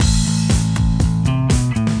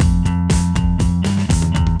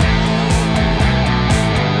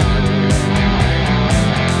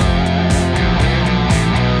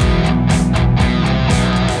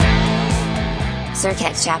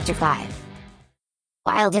Catch Chapter 5.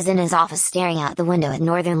 Wild is in his office staring out the window at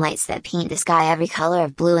northern lights that paint the sky every color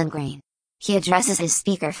of blue and green. He addresses his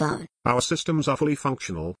speakerphone. Our systems are fully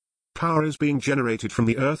functional. Power is being generated from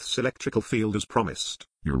the Earth's electrical field as promised.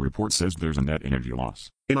 Your report says there's a net energy loss.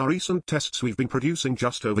 In our recent tests we've been producing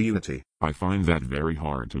just over unity. I find that very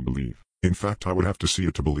hard to believe. In fact, I would have to see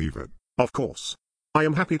it to believe it. Of course. I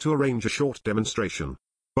am happy to arrange a short demonstration.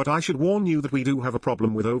 But I should warn you that we do have a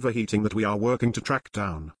problem with overheating that we are working to track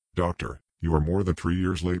down. Doctor, you are more than 3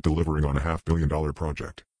 years late delivering on a $500 million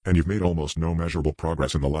project, and you've made almost no measurable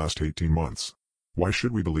progress in the last 18 months. Why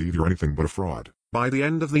should we believe you're anything but a fraud? By the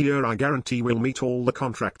end of the year I guarantee we'll meet all the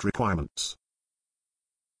contract requirements.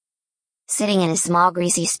 Sitting in a small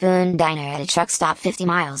Greasy Spoon diner at a truck stop 50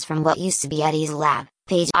 miles from what used to be Eddie's lab,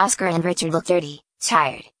 Paige, Oscar and Richard look dirty,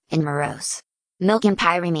 tired, and morose. Milk and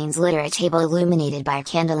pie remains litter a table illuminated by a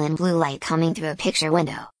candle in blue light coming through a picture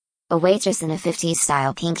window. A waitress in a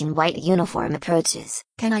 50s-style pink and white uniform approaches.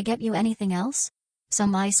 Can I get you anything else?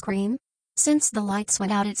 Some ice cream? Since the lights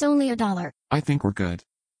went out it's only $1. I think we're good.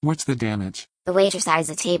 What's the damage? The waitress eyes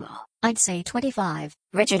the table. I'd say 25.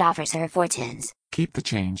 Richard offers her 4 tins. Keep the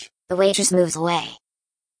change. The waitress moves away.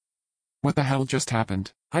 What the hell just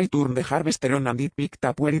happened? I turned the harvester on and it picked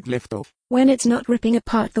up where it left off. When it's not ripping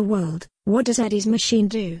apart the world, what does Eddie's machine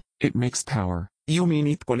do? It makes power. You mean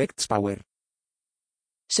it collects power?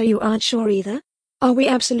 So you aren't sure either? Are we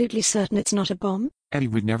absolutely certain it's not a bomb? Eddie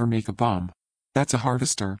would never make a bomb. That's a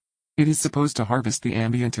harvester. It is supposed to harvest the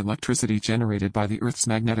ambient electricity generated by the Earth's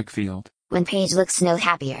magnetic field. When Paige looks no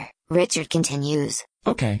happier, Richard continues.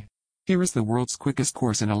 Okay. Here is the world's quickest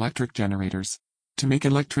course in electric generators. To make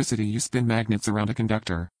electricity you spin magnets around a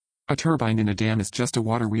conductor. A turbine in a dam is just a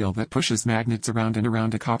water wheel that pushes magnets around and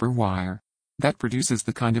around a copper wire. That produces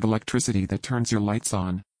the kind of electricity that turns your lights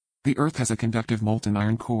on. The Earth has a conductive molten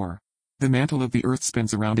iron core. The mantle of the Earth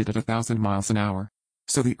spins around it at 1,000 miles an hour.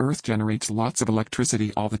 So the Earth generates lots of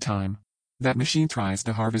electricity all the time. That machine tries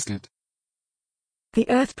to harvest it. The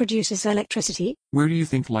Earth produces electricity? Where do you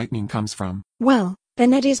think lightning comes from? Well,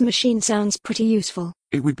 then Eddie's machine sounds pretty useful.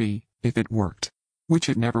 It would be, if it worked. Which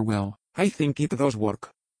it never will. I think it does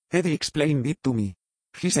work. Eddie explained it to me.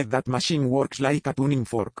 He said that machine works like a tuning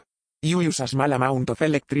fork. You use a small amount of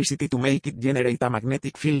electricity to make it generate a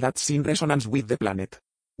magnetic field that's in resonance with the planet.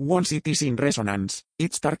 Once it is in resonance,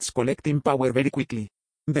 it starts collecting power very quickly.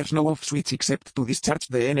 There's no off switch except to discharge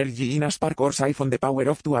the energy in a spark or siphon the power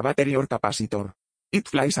off to a battery or capacitor. It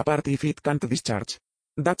flies apart if it can't discharge.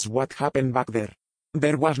 That's what happened back there.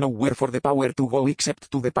 There was nowhere for the power to go except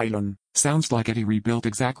to the pylon. Sounds like Eddie rebuilt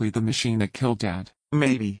exactly the machine that killed Dad.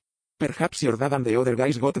 Maybe. Perhaps your dad and the other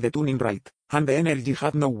guys got the tuning right, and the energy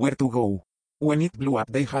had nowhere to go. When it blew up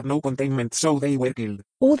they had no containment so they were killed.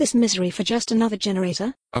 All this misery for just another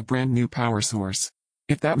generator? A brand new power source.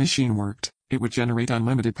 If that machine worked, it would generate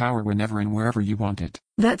unlimited power whenever and wherever you want it.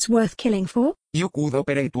 That's worth killing for? You could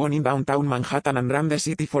operate one in downtown Manhattan and run the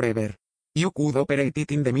city forever. You could operate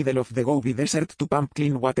it in the middle of the Gobi Desert to pump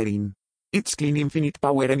clean water in. It's clean infinite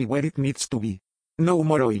power anywhere it needs to be. No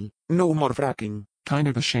more oil, no more fracking. Kind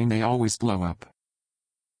of a shame they always blow up.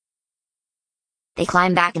 They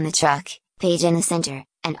climb back in the truck, Paige in the center,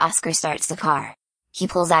 and Oscar starts the car. He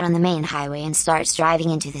pulls out on the main highway and starts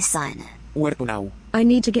driving into the sun. Where to now? I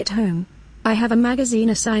need to get home. I have a magazine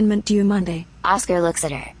assignment due Monday. Oscar looks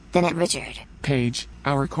at her, then at Richard. Paige,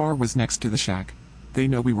 our car was next to the shack. They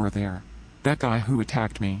know we were there. That guy who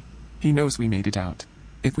attacked me. He knows we made it out.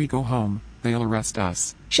 If we go home, they'll arrest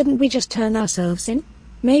us. Shouldn't we just turn ourselves in?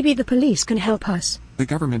 Maybe the police can help us. The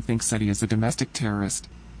government thinks Eddie is a domestic terrorist.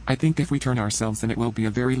 I think if we turn ourselves in it will be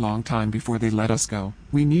a very long time before they let us go.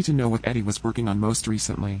 We need to know what Eddie was working on most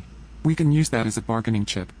recently. We can use that as a bargaining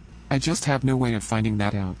chip. I just have no way of finding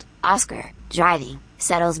that out. Oscar, driving,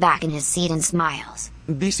 settles back in his seat and smiles.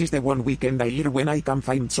 This is the one weekend a year when I can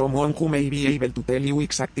find someone who may be able to tell you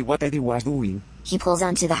exactly what Eddie was doing. He pulls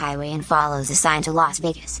onto the highway and follows a sign to Las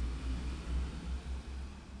Vegas.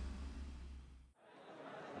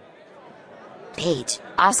 Paige,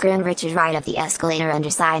 Oscar and Richard ride up the escalator under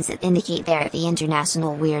signs that indicate they're at the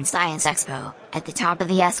International Weird Science Expo. At the top of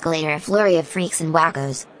the escalator a flurry of freaks and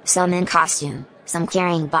wackos, some in costume, some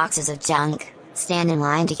carrying boxes of junk, stand in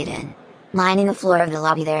line to get in. Lining the floor of the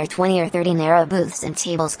lobby there are 20 or 30 narrow booths and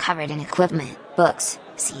tables covered in equipment, books,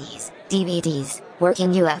 CDs, DVDs,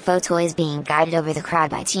 working UFO toys being guided over the crowd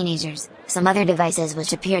by teenagers, some other devices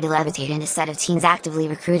which appear to levitate, and a set of teens actively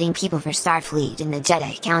recruiting people for Starfleet and the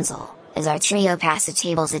Jedi Council. As our trio pass the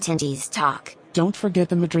table's attendees talk. Don't forget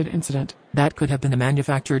the Madrid incident. That could have been a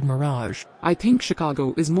manufactured mirage. I think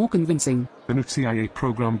Chicago is more convincing. The CIA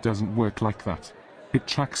program doesn't work like that. It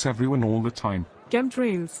tracks everyone all the time.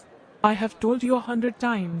 Chemtrails. I have told you 100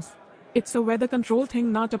 times. It's a weather control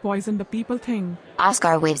thing, not a poison the people thing.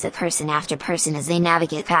 Oscar waves at person after person as they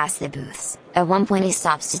navigate past the booths. At one point he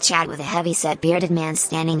stops to chat with a heavy-set bearded man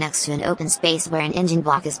standing next to an open space where an engine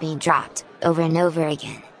block is being dropped, over and over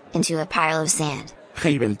again, into a pile of sand.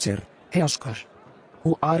 Hey Belcher. Hey Oscar.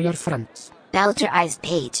 Who are your friends? Belcher eyes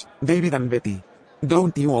Paige. David and Betty.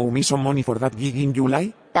 Don't you owe me some money for that gig in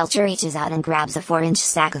July? Belcher reaches out and grabs a 4-inch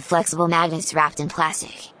stack of flexible magnets wrapped in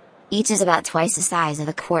plastic. Each is about twice the size of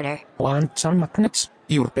a quarter. Want some magnets?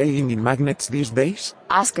 You're paying in magnets these days?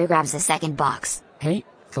 Oscar grabs the second box. Hey,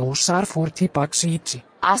 those are $40 each.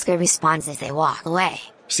 Oscar responds as they walk away.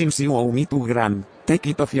 Since you owe me $2,000, take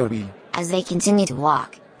it off your bill. As they continue to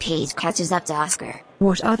walk, Paige catches up to Oscar.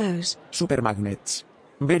 What are those? Super magnets.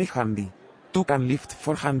 Very handy. 2 can lift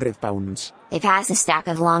 400 pounds. They pass a stack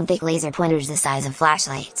of long thick laser pointers the size of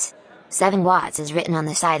flashlights. 7 watts is written on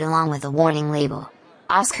the side along with a warning label.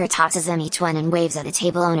 Oscar tosses them each one and waves at the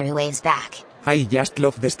table owner who waves back. I just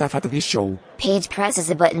love the stuff at this show. Paige presses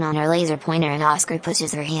a button on her laser pointer and Oscar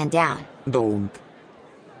pushes her hand down. Don't.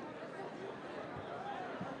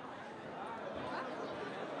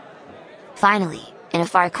 Finally, in a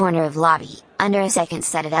far corner of lobby, under a second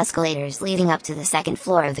set of escalators leading up to the second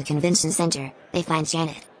floor of the convention center, they find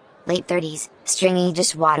Janet. Late 30s, stringy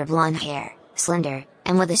dishwater blonde hair, slender,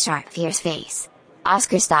 and with a sharp, fierce face.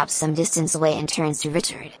 Oscar stops some distance away and turns to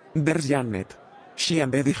Richard. There's Janet. She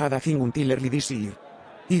and Eddie had a thing until early this year.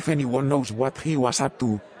 If anyone knows what he was up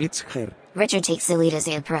to, it's her. Richard takes the lead as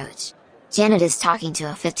they approach. Janet is talking to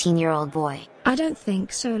a 15-year-old boy. I don't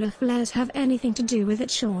think solar flares have anything to do with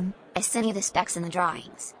it, Sean. I sent you the specs and the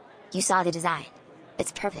drawings. You saw the design.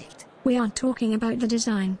 It's perfect. We aren't talking about the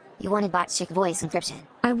design. You wanted bot chick voice encryption.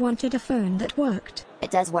 I wanted a phone that worked.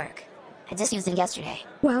 It does work. I just used it yesterday.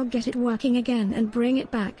 Well, get it working again and bring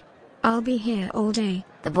it back. I'll be here all day.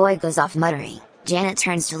 The boy goes off muttering. Janet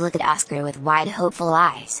turns to look at Oscar with wide, hopeful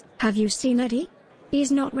eyes. Have you seen Eddie?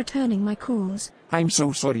 He's not returning my calls. I'm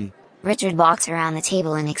so sorry. Richard walks around the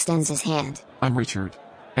table and extends his hand. I'm Richard.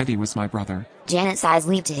 Eddie was my brother. Janet's eyes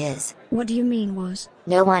leap to his. What do you mean was?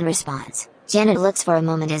 No one responds. Janet looks for a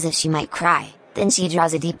moment as if she might cry. Then she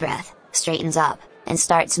draws a deep breath, straightens up, and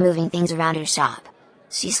starts moving things around her shop.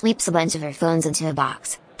 She sweeps a bunch of her phones into a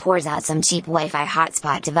box, pours out some cheap Wi-Fi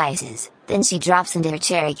hotspot devices, then she drops into her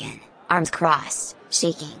chair again, arms crossed,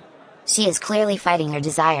 shaking. She is clearly fighting her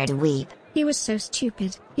desire to weep. He was so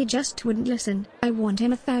stupid, he just wouldn't listen. I warned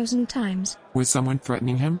him 1,000 times. Was someone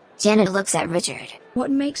threatening him? Janet looks at Richard.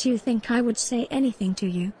 What makes you think I would say anything to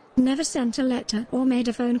you? Never sent a letter or made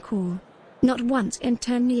a phone call. Not once in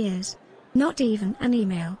 10 years. Not even an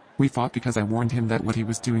email. We fought because I warned him that what he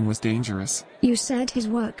was doing was dangerous. You said his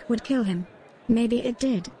work would kill him. Maybe it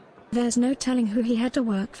did. There's no telling who he had to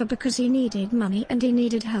work for because he needed money and he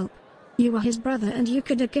needed help. You were his brother and you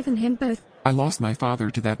could have given him both. I lost my father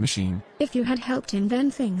to that machine. If you had helped him, then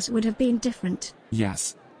things would have been different.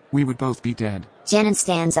 Yes. We would both be dead. Janet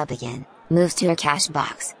stands up again, moves to her cash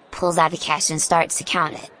box, pulls out the cash and starts to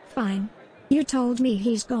count it. Fine. You told me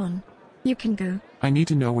he's gone. You can go. I need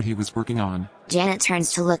to know what he was working on. Janet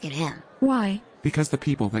turns to look at him. Why? Because the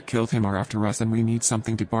people that killed him are after us and we need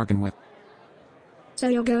something to bargain with. So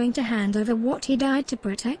you're going to hand over what he died to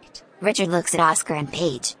protect? Richard looks at Oscar and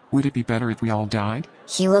Paige. Would it be better if we all died?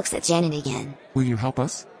 He looks at Janet again. Will you help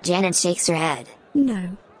us? Janet shakes her head.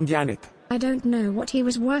 No. Janet. I don't know what he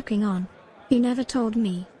was working on. He never told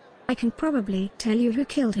me. I can probably tell you who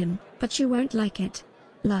killed him, but you won't like it.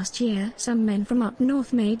 Last year, some men from up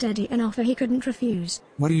north made Eddie an offer he couldn't refuse.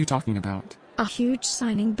 What are you talking about? A huge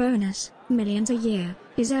signing bonus, millions a year,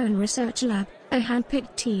 his own research lab, a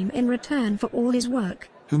hand-picked team in return for all his work.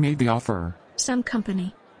 Who made the offer? Some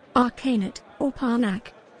company. Arcanet, or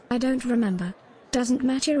Parnac. I don't remember. Doesn't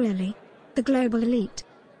matter really. The global elite.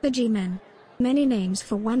 The G-men. Many names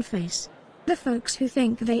for one face. The folks who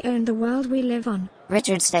think they own the world we live on.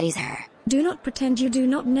 Richard studies her. Do not pretend you do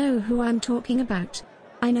not know who I'm talking about.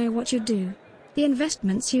 I know what you do. The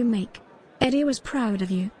investments you make. Eddie was proud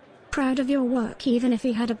of you. Proud of your work even if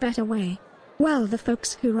he had a better way. Well, the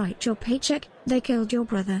folks who write your paycheck, they killed your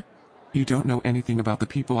brother. You don't know anything about the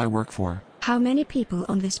people I work for. How many people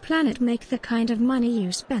on this planet make the kind of money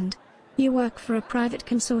you spend? You work for a private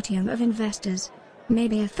consortium of investors.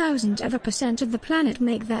 Maybe 1,000% of the planet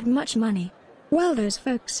make that much money. Well, those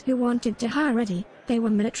folks who wanted to hire Eddie, they were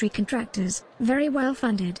military contractors, very well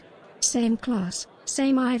funded. Same class,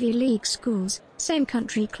 same Ivy League schools, same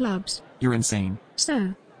country clubs. You're insane.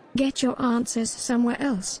 So, get your answers somewhere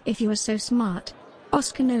else if you are so smart.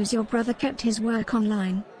 Oscar knows your brother kept his work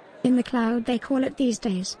online. In the cloud they call it these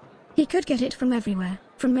days. He could get it from everywhere,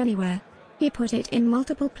 from anywhere. He put it in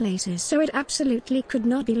multiple places so it absolutely could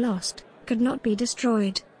not be lost, could not be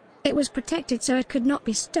destroyed. It was protected so it could not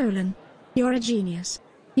be stolen. You're a genius.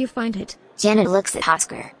 You find it. Janet looks at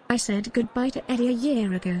Oscar. I said goodbye to Eddie a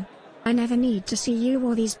year ago. I never need to see you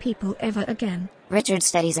or these people ever again. Richard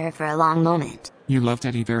studies her for a long moment. You loved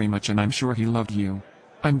Eddie very much and I'm sure he loved you.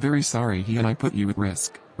 I'm very sorry he and I put you at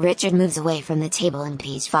risk. Richard moves away from the table and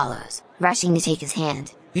Paige follows, rushing to take his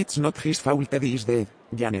hand. It's not his fault Eddie is dead,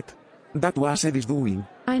 Janet. That was Eddie's doing.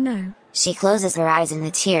 I know. She closes her eyes and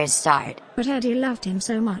the tears start. But Eddie loved him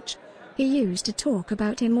so much. He used to talk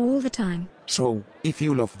about him all the time. So, if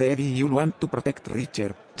you love Eddie you'll want to protect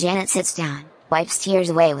Richard. Janet sits down, wipes tears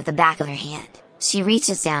away with the back of her hand. She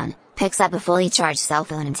reaches down, picks up a fully charged cell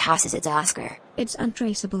phone and tosses it to Oscar. It's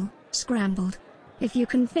untraceable, scrambled. If you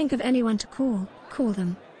can think of anyone to call, call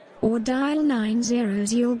them. Or dial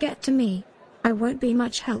 90s, you'll get to me. I won't be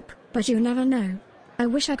much help, but you never know. I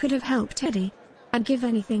wish I could have helped Eddie. I'd give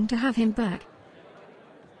anything to have him back.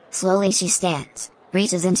 Slowly she stands,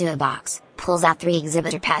 reaches into a box, pulls out 3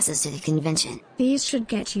 exhibitor passes to the convention. These should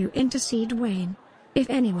get you in to see Dwayne. If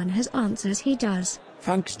anyone has answers he does.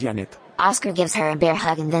 Thanks, Janet. Oscar gives her a bear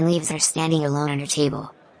hug and then leaves her standing alone at her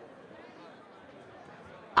table.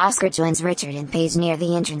 Oscar joins Richard and Paige near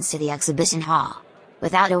the entrance to the exhibition hall.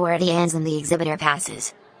 Without a word he hands them the exhibitor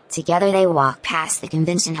passes. Together they walk past the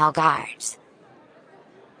convention hall guards.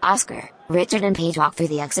 Oscar, Richard and Paige walk through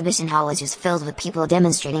the exhibition hall, which is filled with people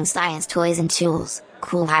demonstrating science toys and tools,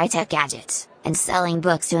 cool high-tech gadgets, and selling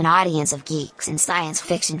books to an audience of geeks and science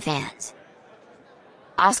fiction fans.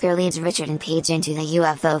 Oscar leads Richard and Paige into the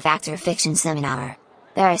UFO Factor Fiction Seminar.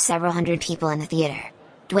 There are several hundred people in the theater.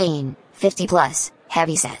 Dwayne, 50 plus,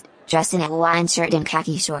 heavyset, dressed in a Hawaiian shirt and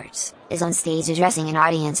khaki shorts, is on stage addressing an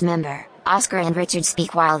audience member. Oscar and Richard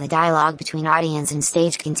speak while the dialogue between audience and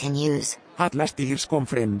stage continues. At last year's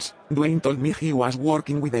conference, Dwayne told me he was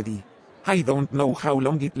working with Eddie. I don't know how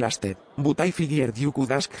long it lasted, but I figured you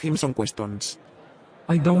could ask him some questions.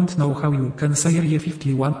 I don't know how you can say Area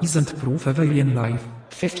 51 isn't proof of alien life.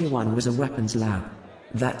 51 was a weapons lab.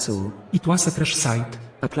 That's all. It was a crash site.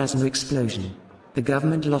 A plasma explosion. The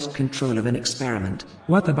government lost control of an experiment.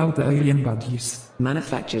 What about the alien bodies?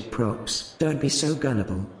 Manufactured props. Don't be so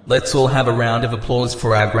gullible. Let's all have a round of applause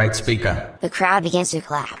for our great speaker. The crowd begins to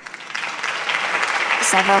clap.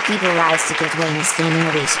 Several people rise to give Dwayne a standing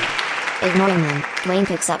ovation. Ignoring them, Dwayne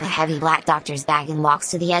picks up a heavy black doctor's bag and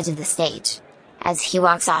walks to the edge of the stage. As he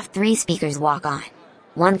walks off, 3 speakers walk on.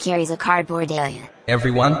 One carries a cardboard alien.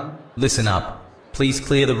 Everyone, listen up. Please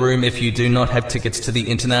clear the room if you do not have tickets to the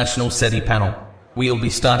International SETI panel. We'll be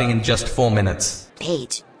starting in just 4 minutes.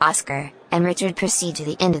 Paige, Oscar, and Richard proceed to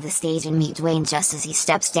the end of the stage and meet Dwayne just as he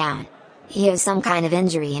steps down. He has some kind of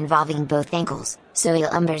injury involving both ankles, so he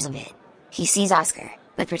lumbers a bit. He sees Oscar,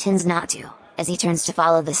 but pretends not to, as he turns to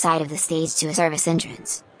follow the side of the stage to a service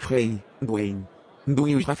entrance. Hey, Dwayne. Do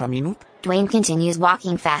you have a minute? Dwayne continues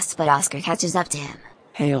walking fast, but Oscar catches up to him.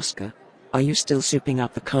 Hey Oscar. Are you still souping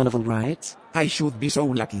up the carnival rides? I should be so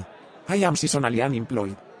lucky. I am seasonally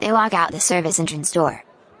unemployed. They walk out the service entrance door.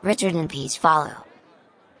 Richard and Paige follow.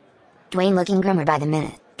 Dwayne, looking grimmer by the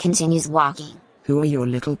minute, continues walking. Who are your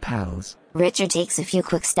little pals? Richard takes a few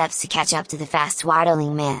quick steps to catch up to the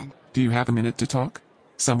fast-waddling man. Do you have a minute to talk?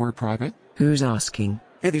 Somewhere private? Who's asking?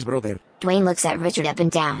 Eddie's brother. Dwayne looks at Richard up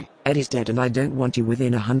and down. Eddie's dead and I don't want you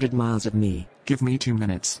within 100 miles of me. Give me 2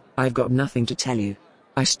 minutes. I've got nothing to tell you.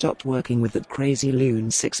 I stopped working with that crazy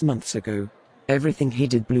loon 6 months ago. Everything he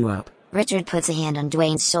did blew up. Richard puts a hand on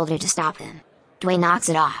Dwayne's shoulder to stop him. Dwayne knocks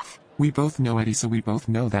it off. We both know Eddie, so we both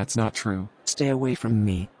know that's not true. Stay away from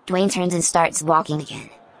me. Dwayne turns and starts walking again.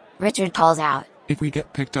 Richard calls out. If we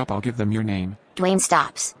get picked up, I'll give them your name. Dwayne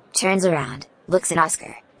stops, turns around, looks at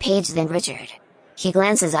Oscar, Paige, then Richard. He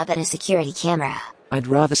glances up at a security camera. I'd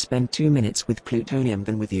rather spend 2 minutes with plutonium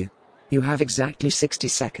than with you. You have exactly 60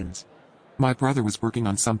 seconds. My brother was working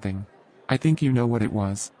on something. I think you know what it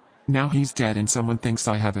was. Now he's dead and someone thinks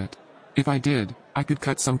I have it. If I did, I could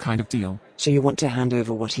cut some kind of deal. So you want to hand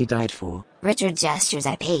over what he died for? Richard gestures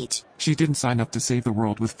at Paige. She didn't sign up to save the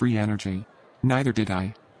world with free energy. Neither did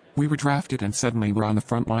I. We were drafted and suddenly we're on the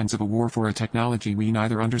front lines of a war for a technology we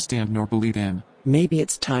neither understand nor believe in. Maybe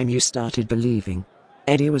it's time you started believing.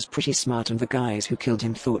 Eddie was pretty smart and the guys who killed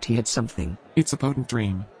him thought he had something. It's a potent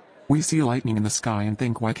dream. We see lightning in the sky and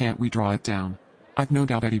think, why can't we draw it down? I've no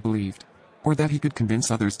doubt Eddie believed. Or that he could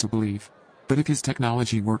convince others to believe. But if his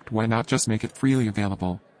technology worked, why not just make it freely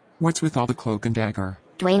available? What's with all the cloak and dagger?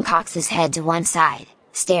 Dwayne cocks his head to one side,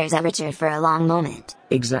 stares at Richard for a long moment.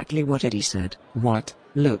 Exactly what Eddie said. What?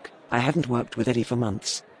 Look, I haven't worked with Eddie for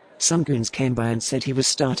months. Some goons came by and said he was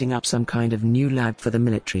starting up some kind of new lab for the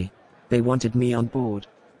military. They wanted me on board.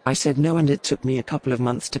 I said no, and it took me a couple of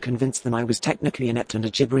months to convince them I was technically inept and a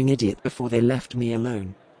gibbering idiot before they left me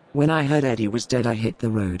alone. When I heard Eddie was dead, I hit the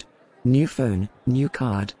road. New phone, new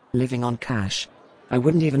card, living on cash. I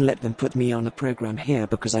wouldn't even let them put me on a program here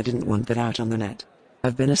because I didn't want that out on the net.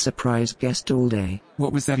 I've been a surprise guest all day.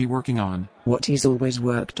 What was Eddie working on? What he's always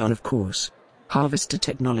worked on, of course. Harvester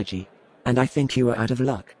technology. And I think you were out of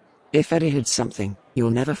luck. If Eddie hid something,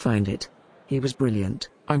 you'll never find it. He was brilliant.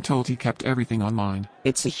 I'm told he kept everything online.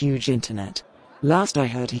 It's a huge internet. Last I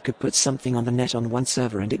heard, he could put something on the net on one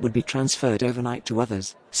server and it would be transferred overnight to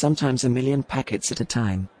others, sometimes 1 million packets at a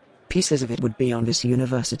time. Pieces of it would be on this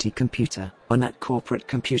university computer, on that corporate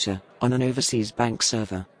computer, on an overseas bank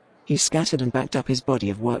server. He scattered and backed up his body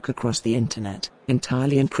of work across the internet,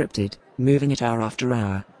 entirely encrypted, moving it hour after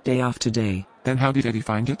hour, day after day. Then how did Eddie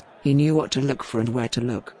find it? He knew what to look for and where to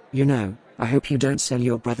look. You know, I hope you don't sell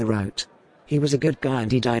your brother out. He was a good guy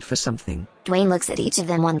and he died for something. Dwayne looks at each of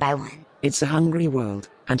them one by one. It's a hungry world,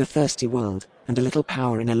 and a thirsty world, and a little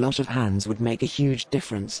power in a lot of hands would make a huge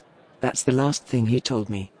difference. That's the last thing he told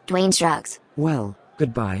me. Dwayne shrugs. Well,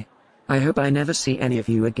 goodbye. I hope I never see any of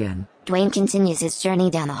you again. Dwayne continues his journey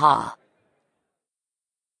down the hall.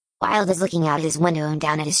 Wilde is looking out his window and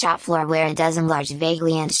down at his shop floor where a dozen large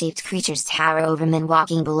vaguely ant-shaped creatures tower over men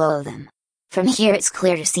walking below them. From here it's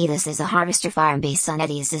clear to see this is a harvester farm based on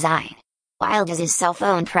Eddie's design. Wilde has his cell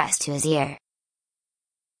phone pressed to his ear.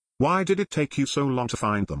 Why did it take you so long to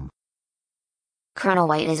find them? Colonel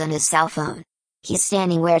White is on his cell phone. He's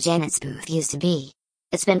standing where Janet's booth used to be.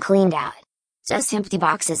 It's been cleaned out. Just empty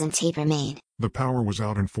boxes and tape remain. The power was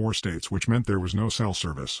out in 4 states, which meant there was no cell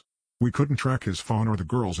service. We couldn't track his phone or the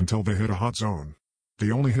girls until they hit a hot zone.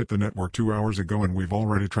 They only hit the network 2 hours ago and we've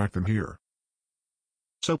already tracked them here.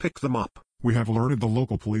 So pick them up. We have alerted the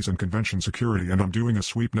local police and convention security and I'm doing a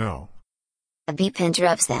sweep now. A beep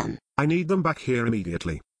interrupts them. I need them back here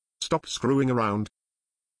immediately. Stop screwing around.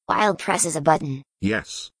 Wilde presses a button.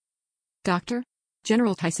 Yes. Doctor?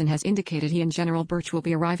 General Tyson has indicated he and General Birch will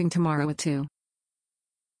be arriving tomorrow at 2.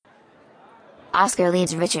 Oscar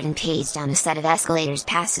leads Richard and Paige down a set of escalators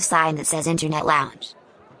past a sign that says Internet Lounge.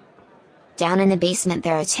 Down in the basement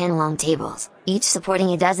there are 10 long tables, each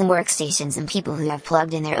supporting a dozen workstations and people who have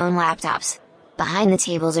plugged in their own laptops. Behind the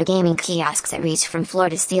tables are gaming kiosks that reach from floor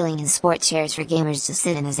to ceiling and sport chairs for gamers to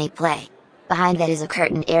sit in as they play. Behind that is a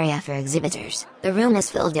curtained area for exhibitors. The room is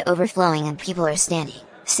filled to overflowing and people are standing,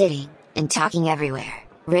 sitting, and talking everywhere.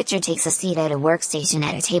 Richard takes a seat at a workstation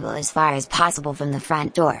at a table as far as possible from the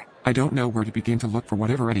front door. I don't know where to begin to look for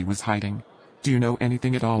whatever Eddie was hiding. Do you know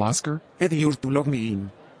anything at all, Oscar? Eddie used to log me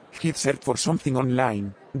in. He'd search for something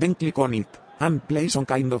online, then click on it, and play some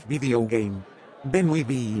kind of video game. Then we'd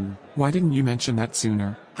be in. Why didn't you mention that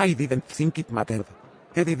sooner? I didn't think it mattered.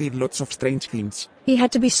 Eddie did lots of strange things. He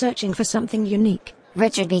had to be searching for something unique.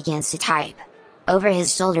 Richard begins to type. Over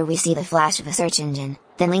his shoulder we see the flash of a search engine,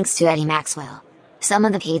 then links to Eddie Maxwell. Some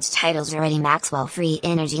of the page titles are Eddie Maxwell Free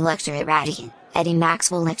Energy Lecture at Radigan, Eddie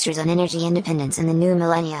Maxwell Lectures on Energy Independence in the New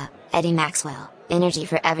Millennia, Eddie Maxwell, Energy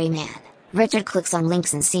for Every Man. Richard clicks on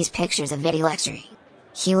links and sees pictures of Eddie lecturing.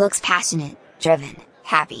 He looks passionate, driven,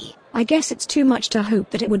 happy. I guess it's too much to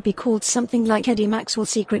hope that it would be called something like Eddie Maxwell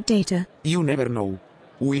Secret Data. You never know.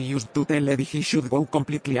 We used to tell Eddie he should go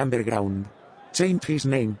completely underground. Change his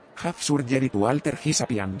name, have surgery to alter his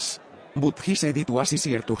appearance. But he said it was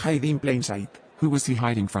easier to hide in plain sight. Who was he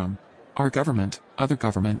hiding from? Our government, other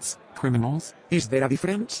governments, criminals? Is there a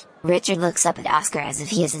difference? Richard looks up at Oscar as if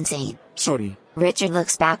he is insane. Sorry. Richard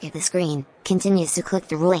looks back at the screen, continues to click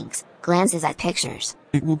through links, glances at pictures.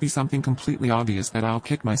 It will be something completely obvious that I'll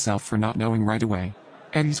kick myself for not knowing right away.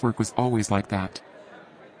 Eddie's work was always like that.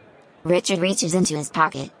 Richard reaches into his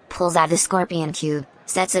pocket, pulls out the scorpion cube,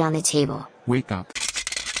 sets it on the table. Wake up.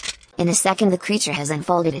 In a second the creature has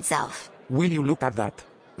unfolded itself. Will you look at that?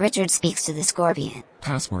 Richard speaks to the scorpion.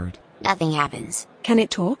 Password. Nothing happens. Can it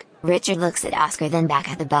talk? Richard looks at Oscar then back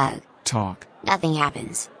at the bug. Talk. Nothing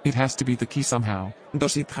happens. It has to be the key somehow.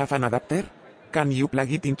 Does it have an adapter? Can you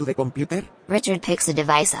plug it into the computer? Richard picks the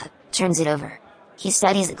device up, turns it over. He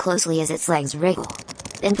studies it closely as its legs wriggle,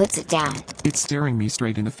 then puts it down. It's staring me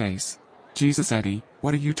straight in the face. Jesus, Eddie,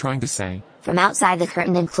 what are you trying to say? From outside the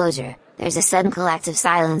curtained enclosure, there's a sudden collective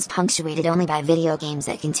silence punctuated only by video games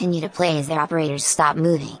that continue to play as their operators stop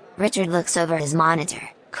moving. Richard looks over his monitor.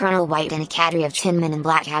 Colonel White and a cadre of 10 men in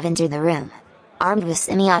black have entered the room. Armed with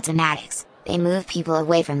semi-automatics, they move people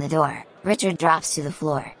away from the door. Richard drops to the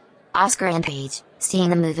floor. Oscar and Paige, seeing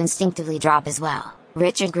the move, instinctively drop as well.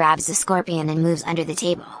 Richard grabs the scorpion and moves under the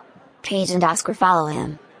table. Paige and Oscar follow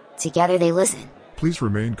him. Together they listen. Please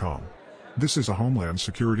remain calm. This is a Homeland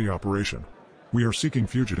Security operation. We are seeking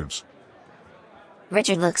fugitives.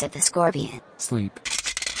 Richard looks at the scorpion. Sleep.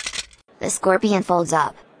 The scorpion folds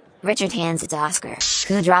up. Richard hands it to Oscar,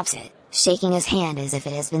 who drops it, shaking his hand as if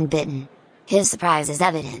it has been bitten. His surprise is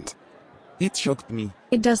evident. It shocked me.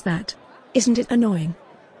 It does that. Isn't it annoying?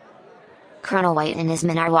 Colonel White and his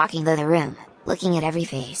men are walking through the room, looking at every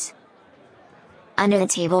face. Under the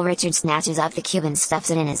table, Richard snatches up the cube and stuffs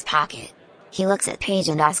it in his pocket. He looks at Paige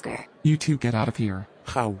and Oscar. You two get out of here.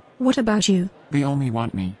 How? What about you? They only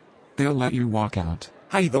want me. They'll let you walk out.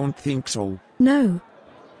 I don't think so. No.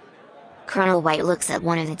 Colonel White looks at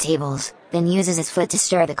one of the tables, then uses his foot to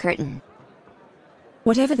stir the curtain.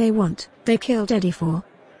 Whatever they want, they killed Eddie for.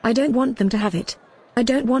 I don't want them to have it. I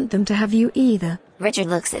don't want them to have you either. Richard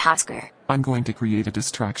looks at Oscar. I'm going to create a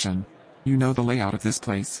distraction. You know the layout of this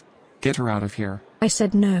place. Get her out of here. I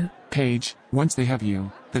said no. Paige, once they have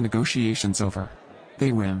you, the negotiation's over.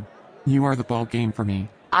 They win. You are the ball game for me.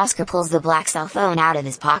 Oscar pulls the black cell phone out of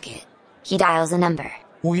his pocket. He dials a number.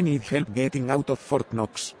 We need help getting out of Fort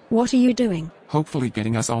Knox. What are you doing? Hopefully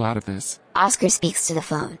getting us all out of this. Oscar speaks to the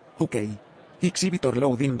phone. Okay. Exhibitor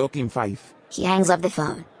loading docking 5. He hangs up the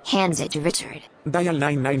phone, hands it to Richard. Dial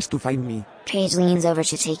 99 to find me. Paige leans over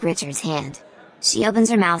to take Richard's hand. She opens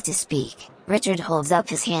her mouth to speak. Richard holds up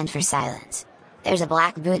his hand for silence. There's a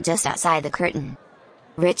black boot just outside the curtain.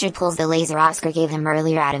 Richard pulls the laser Oscar gave him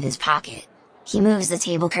earlier out of his pocket. He moves the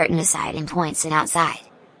table curtain aside and points it outside.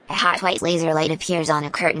 A hot white laser light appears on a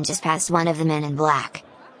curtain just past one of the men in black.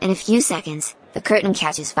 In a few seconds, the curtain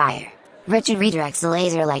catches fire. Richard redirects the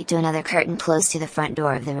laser light to another curtain close to the front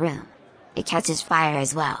door of the room. It catches fire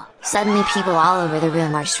as well. Suddenly people all over the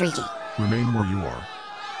room are shrieking. Remain where you are.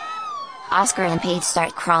 Oscar and Paige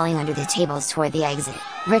start crawling under the tables toward the exit.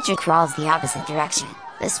 Richard crawls the opposite direction.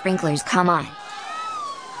 The sprinklers come on.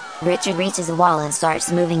 Richard reaches a wall and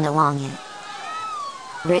starts moving along it.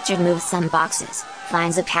 Richard moves some boxes,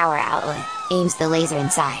 finds a power outlet, aims the laser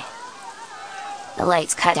inside. The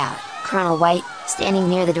lights cut out. Colonel White, standing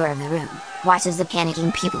near the door of the room, watches the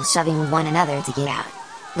panicking people shoving one another to get out.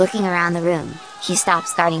 Looking around the room, he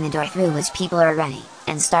stops guarding the door through which people are running,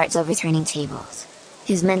 and starts overturning tables.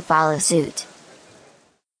 His men follow suit.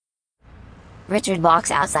 Richard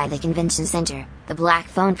walks outside the convention center, the black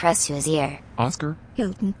phone pressed to his ear. Oscar?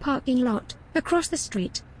 Hilton parking lot, across the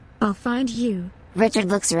street. I'll find you. Richard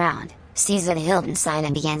looks around, sees the Hilton sign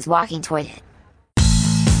and begins walking toward it.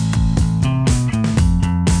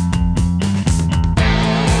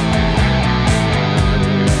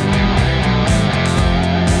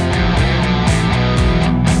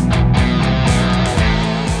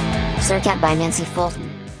 Circat by Nancy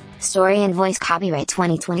Fulton. Story and voice copyright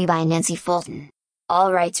 2020 by Nancy Fulton.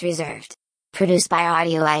 All rights reserved. Produced by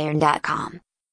AudioIron.com.